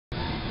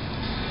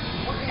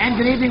And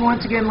good evening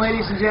once again,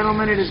 ladies and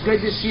gentlemen. It is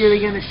good to see you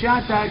again. The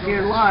Shot Doc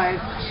here live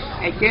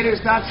at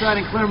Gators Dockside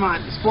in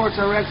Claremont. The Sports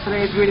RX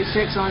today, 3 to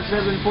 6 on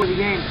 7:40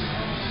 game.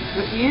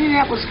 The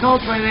Indianapolis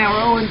Colts right now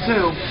are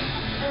 0-2.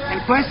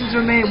 And questions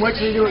remain, what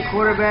should they do at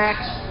quarterback?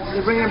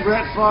 They bring in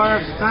Brett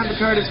Favre, time for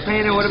Curtis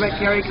Painter, what about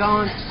Kerry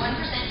Collins?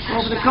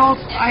 Well, for the Colts,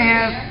 I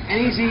have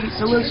an easy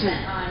solution.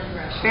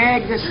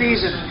 Bag the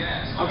season,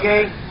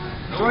 okay?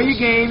 Throw your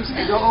games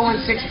and go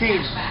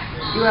 0-16.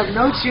 You have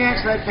no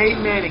chance without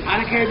Peyton Manning.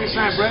 I don't care if you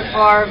sign Brett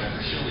Favre,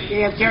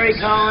 you have Kerry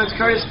Collins,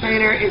 Curtis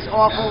Painter is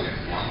awful.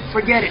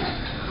 Forget it.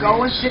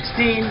 Go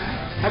 0-16,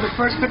 have the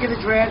first pick of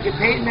the draft, get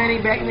Peyton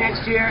Manning back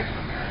next year,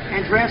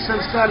 and draft some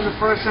stud in the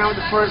first round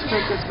with the first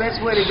pick. That's the best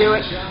way to do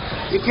it.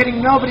 You're kidding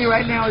nobody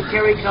right now with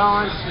Kerry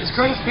Collins. Is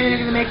Curtis Painter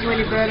going to make you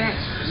any better?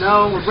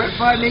 No. Will Brett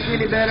Favre make you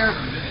any better?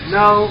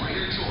 No.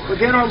 Will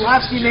Dan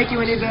Orlovsky make you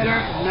any better?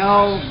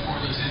 No.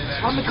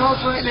 On the Colts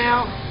right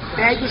now,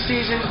 bag the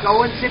season,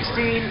 go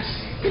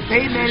 0-16. Get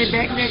Peyton Manning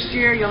back next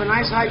year, you'll have a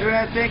nice high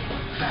draft pick,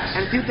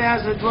 and in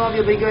 2012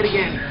 you'll be good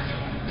again.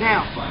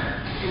 Now,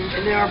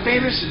 in our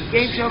famous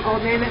game show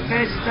called Name It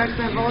Fantasy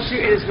Touchdown Vulture,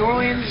 it is New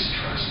Orleans.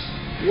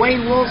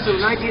 Wayne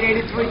Wilson,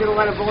 1983, did a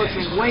lot of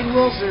vulturing. Wayne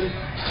Wilson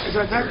is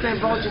our touchdown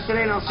vulture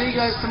today, and I'll see you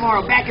guys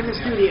tomorrow back in the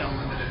studio.